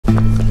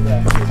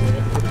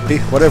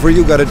Whatever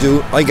you gotta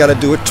do, I gotta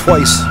do it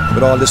twice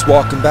with all this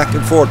walking back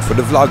and forth for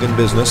the vlogging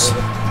business.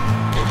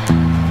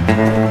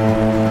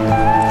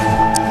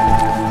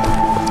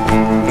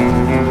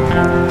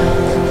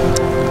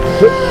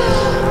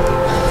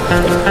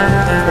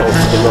 Oh,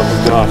 for the love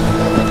of God.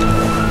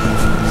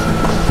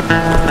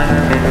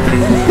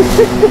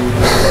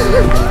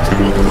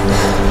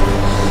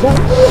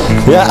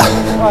 Yeah.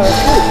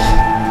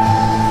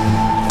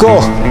 Go.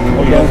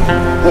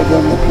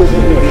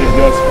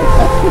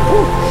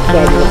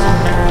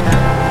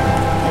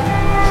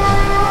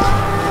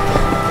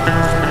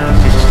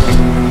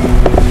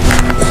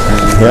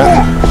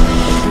 Yeah.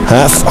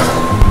 Half.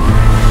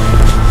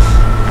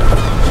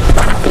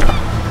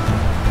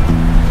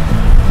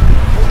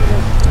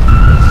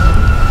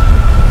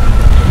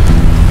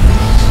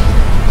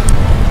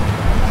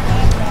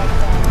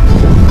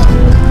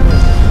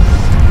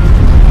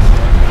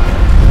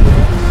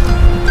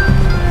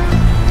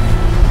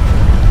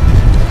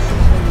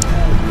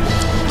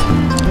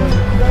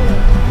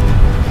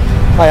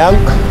 I am.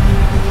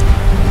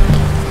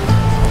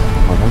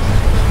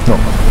 No.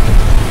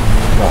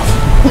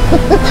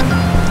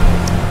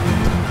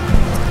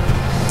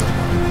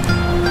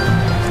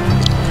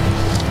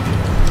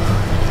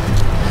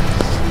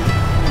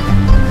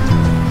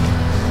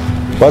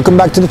 Welcome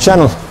back to the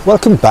channel.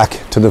 Welcome back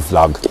to the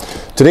vlog.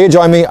 Today,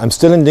 join me. I'm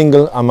still in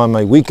Dingle. I'm on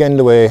my weekend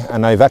away,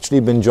 and I've actually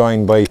been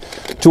joined by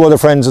 2 other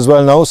friends as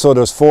well now. So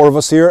there's 4 of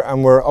us here,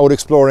 and we're out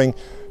exploring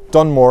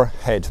Dunmore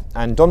Head.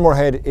 And Dunmore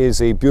Head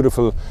is a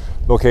beautiful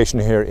location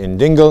here in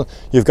Dingle.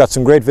 You've got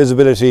some great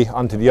visibility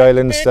onto the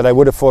islands that I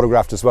would have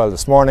photographed as well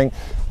this morning.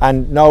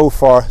 And now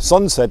for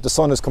sunset, the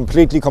sun has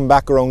completely come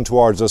back around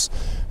towards us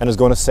and is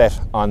going to set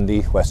on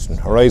the western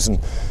horizon.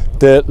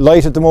 The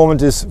light at the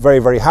moment is very,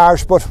 very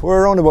harsh, but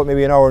we're around about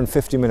maybe an hour and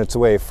 50 minutes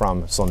away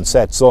from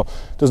sunset. So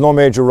there's no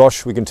major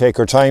rush. We can take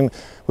our time.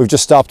 We've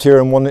just stopped here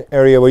in one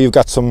area where you've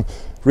got some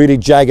really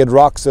jagged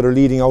rocks that are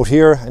leading out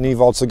here, and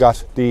you've also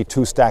got the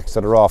 2 stacks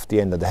that are off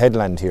the end of the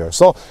headland here.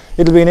 So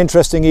it'll be an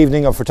interesting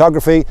evening of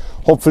photography.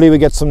 Hopefully we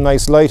get some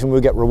nice light and we'll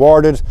get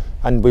rewarded,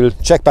 and we'll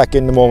check back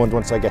in the moment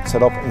once I get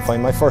set up and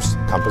find my first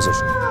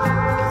composition.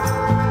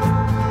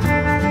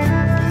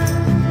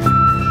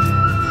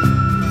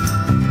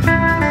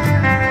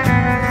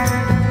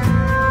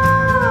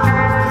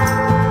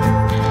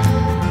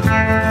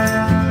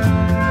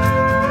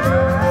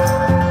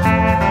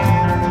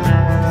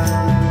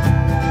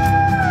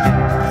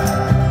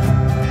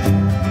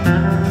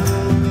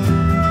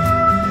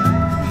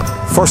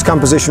 First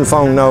composition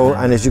found now,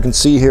 and as you can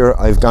see here,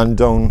 I've gone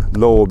down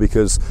low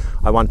because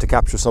I want to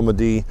capture some of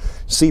the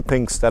sea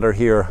pinks that are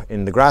here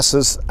in the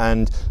grasses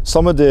and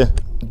some of the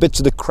bits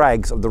of the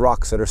crags of the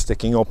rocks that are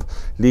sticking up,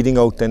 leading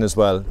out then as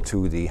well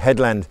to the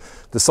headland.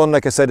 The sun,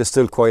 like I said, is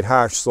still quite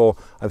harsh, so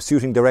I'm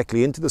shooting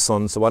directly into the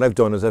sun. So what I've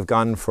done is I've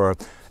gone for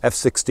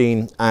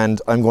f/16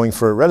 and I'm going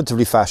for a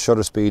relatively fast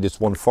shutter speed. It's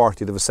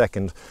 1/40th of a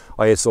second.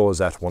 ISO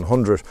is at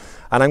 100.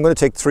 And I'm going to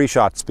take 3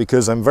 shots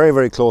because I'm very,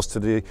 very close to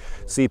the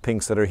sea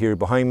pinks that are here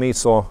behind me.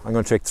 So I'm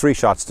going to take 3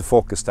 shots to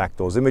focus stack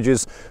those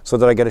images so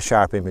that I get a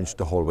sharp image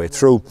the whole way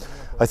through.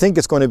 I think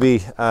it's going to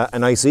be a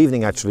nice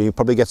evening actually. You'll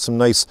probably get some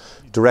nice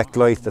direct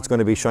light that's going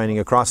to be shining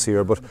across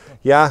here. But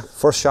yeah,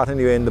 first shot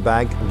anyway in the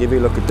bag. I'll give you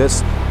a look at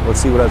this. We'll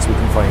see what else we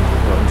can find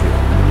around here.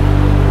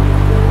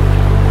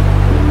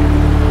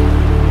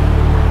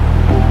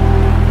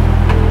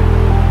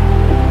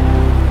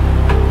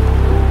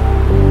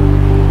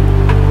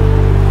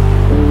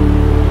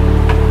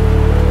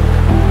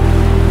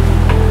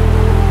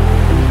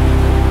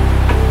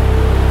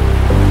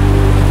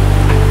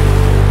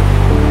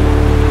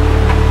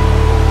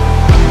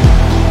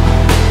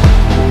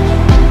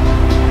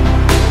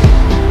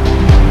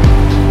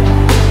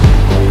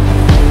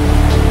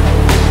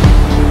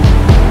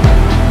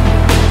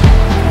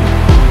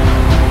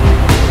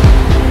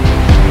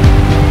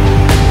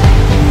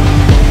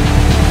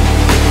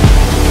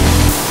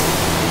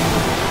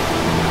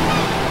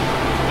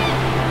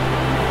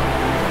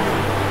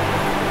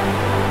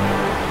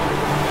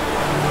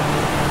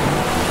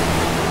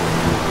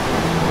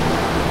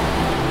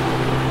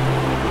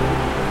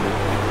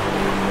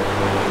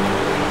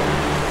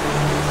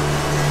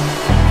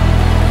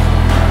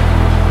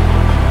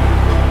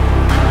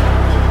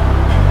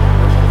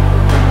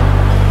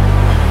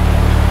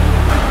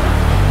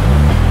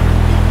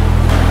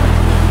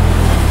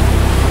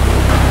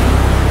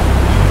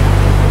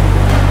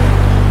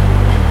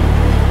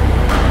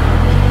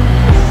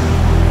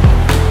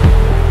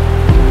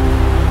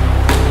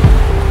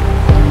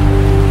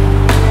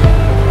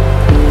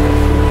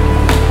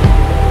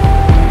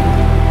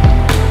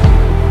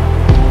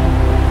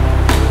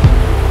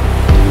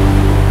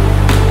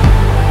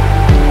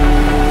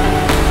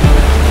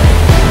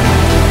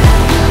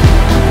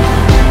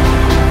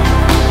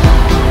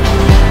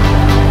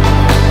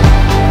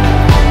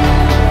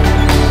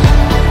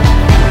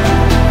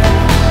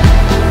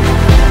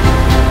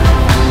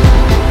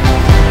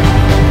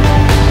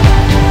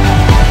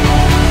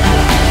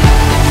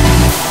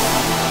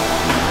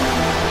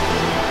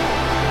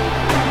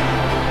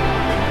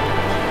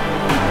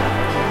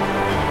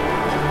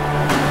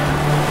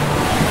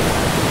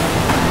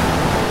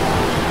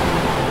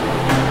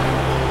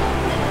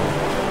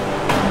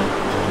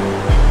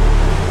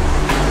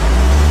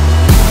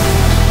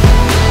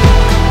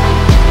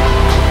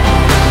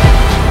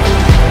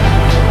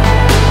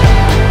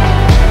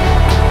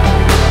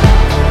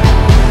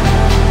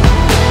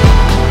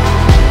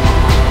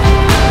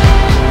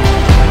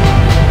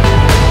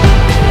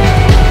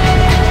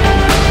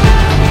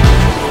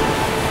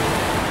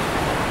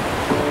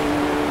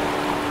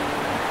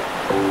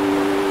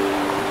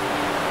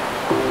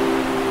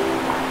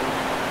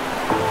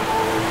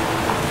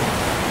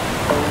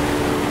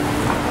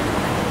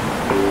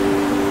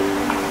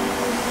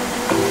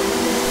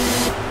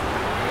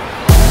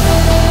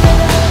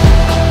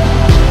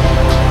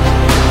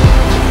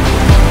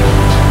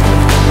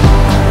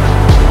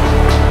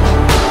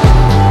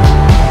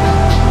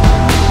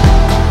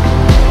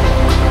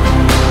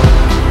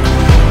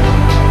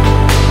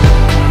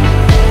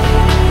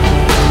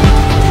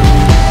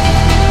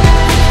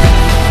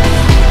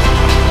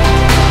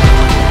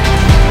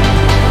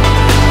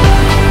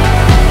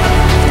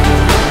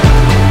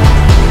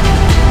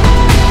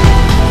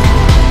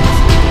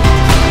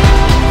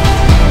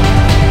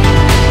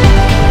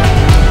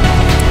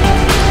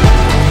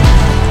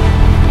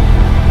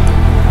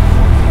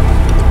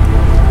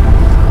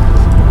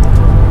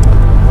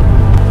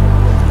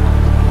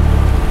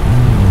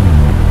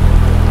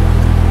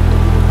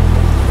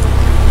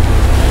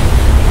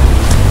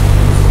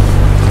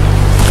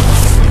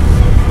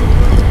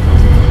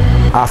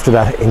 After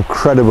that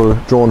incredible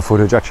drone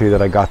footage actually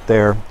that I got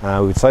there,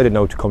 we decided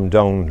now to come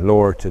down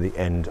lower to the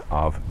end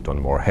of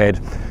Dunmore Head,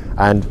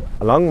 and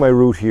along my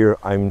route here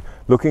I'm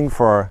looking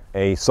for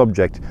a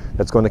subject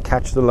that's going to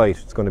catch the light.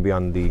 It's going to be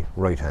on the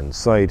right hand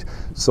side.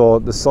 So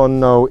the sun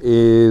now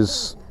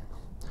is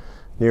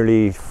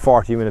nearly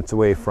 40 minutes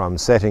away from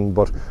setting,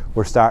 but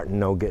we're starting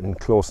now getting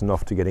close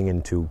enough to getting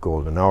into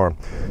golden hour.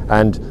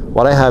 And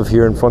what I have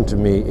here in front of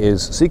me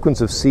is a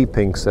sequence of sea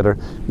pinks that are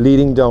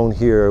leading down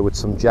here with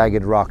some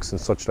jagged rocks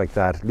and such like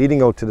that,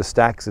 leading out to the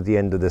stacks at the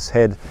end of this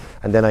head.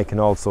 And then I can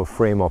also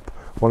frame up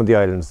one of the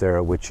islands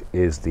there, which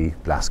is the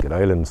Blasket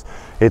Islands.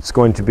 It's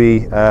going to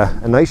be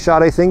a nice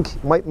shot, I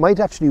think. Might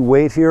actually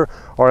wait here,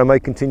 or I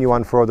might continue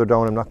on further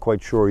down. I'm not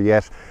quite sure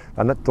yet.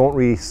 I don't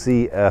really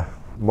see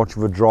much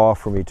of a draw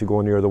for me to go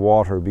near the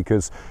water,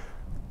 because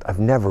I've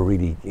never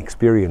really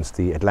experienced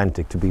the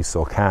Atlantic to be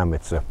so calm.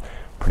 It's a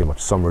pretty much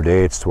summer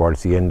day. It's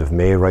towards the end of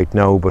May right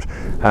now, but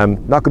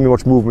not going to be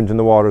much movement in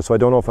the water, so I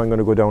don't know if I'm going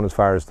to go down as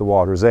far as the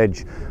water's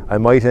edge. I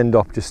might end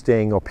up just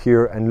staying up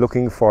here and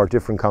looking for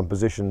different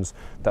compositions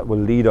that will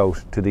lead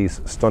out to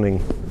these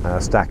stunning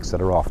stacks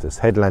that are off this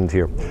headland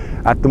here.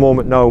 At the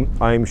moment now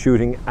I'm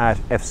shooting at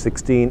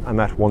f/16. I'm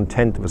at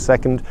 1/10 of a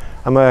second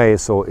and my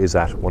ISO is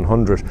at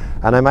 100,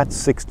 and I'm at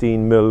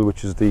 16mm,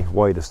 which is the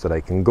widest that I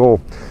can go.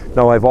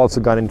 Now I've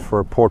also gone in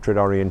for portrait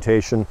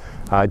orientation.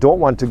 I don't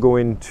want to go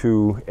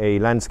into a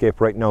landscape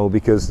right now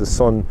because the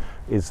sun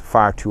is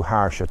far too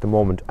harsh at the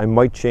moment. I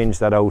might change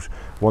that out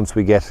once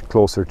we get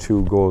closer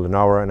to golden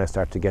hour and I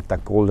start to get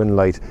that golden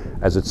light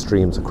as it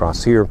streams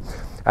across here.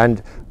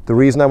 And the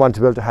reason I want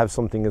to be able to have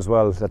something as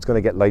well that's going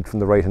to get light from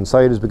the right hand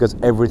side is because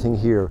everything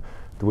here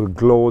will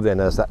glow then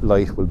as that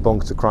light will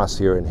bounce across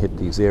here and hit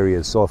these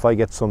areas. So if I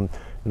get some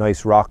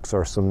nice rocks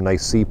or some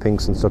nice sea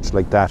pinks and such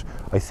like that,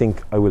 I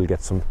think I will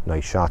get some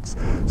nice shots.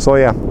 So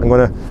yeah, I'm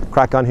going to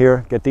crack on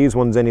here, get these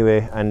ones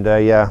anyway, and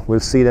yeah, we'll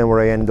see then where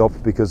I end up,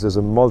 because there's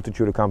a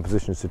multitude of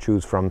compositions to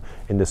choose from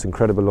in this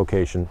incredible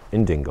location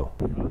in Dingle.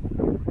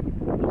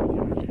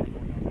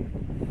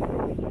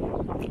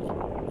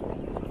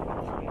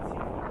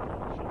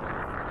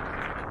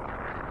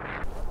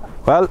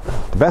 Well,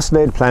 the best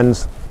laid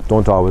plans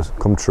don't always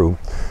come true,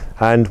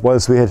 and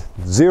whilst we had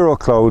zero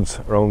clouds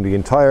around the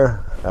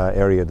entire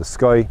area of the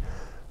sky,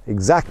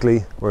 exactly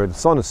where the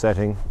sun is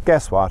setting,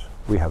 guess what?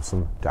 We have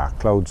some dark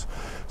clouds.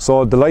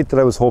 So the light that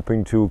I was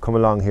hoping to come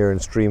along here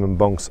and stream and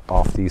bounce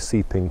off these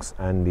sea pinks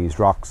and these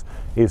rocks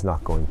is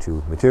not going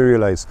to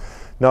materialize.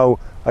 Now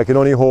I can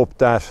only hope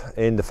that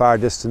in the far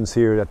distance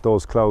here that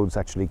those clouds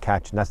actually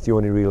catch, and that's the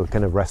only real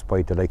kind of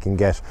respite that I can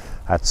get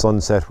at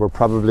sunset. We're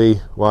probably,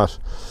 what,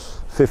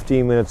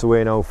 15 minutes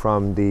away now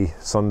from the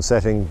sun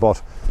setting,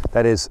 but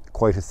that is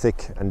quite a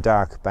thick and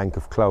dark bank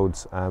of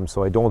clouds,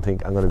 so I don't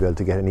think I'm going to be able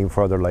to get any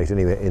further light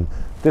anyway in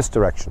this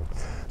direction.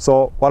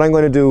 So what I'm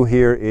going to do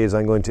here is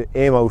I'm going to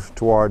aim out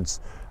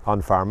towards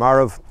on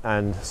Farmarv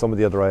and some of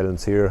the other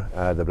islands here,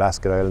 the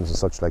Blasket Islands and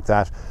such like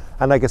that,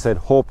 and like I said,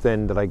 hope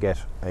then that I get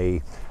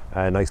a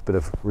nice bit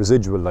of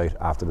residual light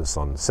after the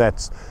sun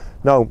sets.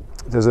 Now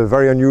there's a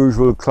very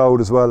unusual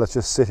cloud as well that's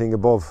just sitting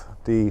above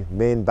the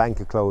main bank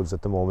of clouds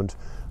at the moment.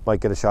 Might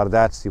get a shot of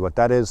that, see what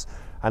that is.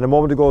 And a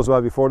moment ago as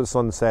well, before the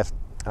sun set,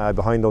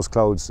 behind those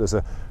clouds there's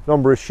a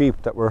number of sheep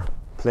that were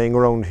playing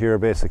around here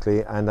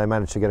basically, and I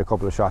managed to get a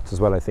couple of shots as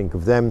well, I think,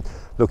 of them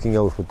looking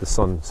out with the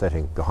sun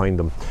setting behind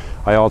them.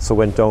 I also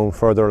went down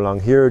further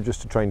along here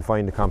just to try and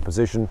find the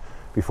composition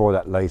before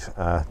that light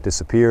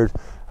disappeared,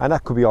 and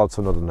that could be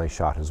also another nice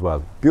shot as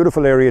well.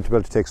 Beautiful area to be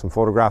able to take some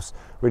photographs.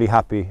 Really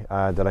happy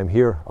that I'm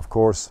here, of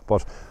course,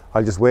 but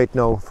I'll just wait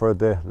now for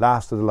the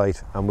last of the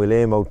light and we'll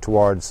aim out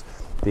towards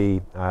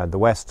the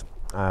west,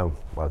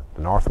 well,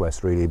 the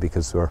northwest really,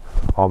 because we're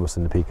almost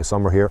in the peak of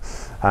summer here,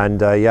 and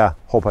yeah,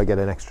 hope I get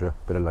an extra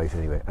bit of light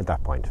anyway at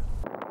that point.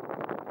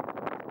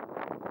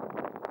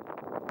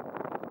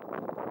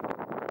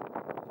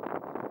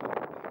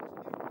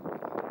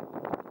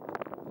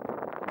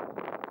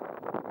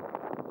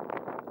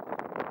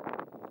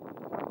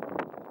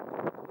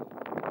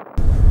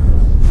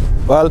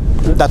 Well,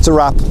 that's a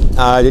wrap.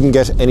 I didn't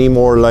get any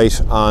more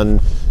light on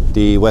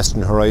the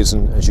western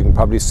horizon. As you can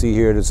probably see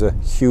here, there's a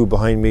hue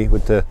behind me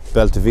with the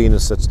belt of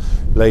Venus that's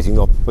lighting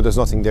up, but there's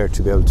nothing there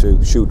to be able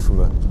to shoot from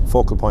a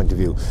focal point of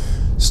view.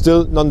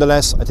 Still,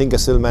 nonetheless, I think I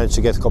still managed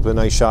to get a couple of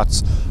nice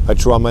shots. I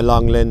threw on my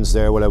long lens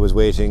there while I was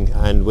waiting,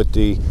 and with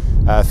the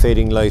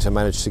fading light I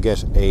managed to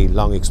get a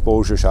long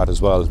exposure shot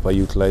as well by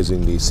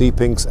utilising the sea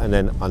pinks and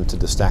then onto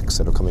the stacks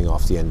that are coming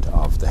off the end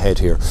of the head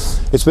here.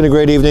 It's been a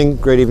great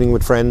evening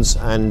with friends,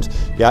 and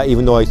yeah,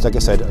 even though like I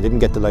said, I didn't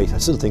get the light, I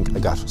still think I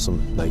got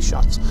some nice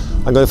shots.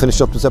 I'm going to finish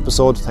up this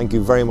episode. Thank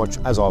you very much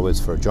as always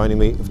for joining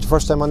me. If it's your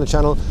first time on the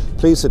channel,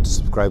 please hit the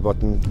subscribe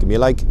button, give me a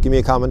like, give me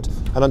a comment,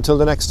 and until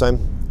the next time,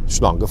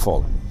 Slán go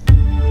fóill.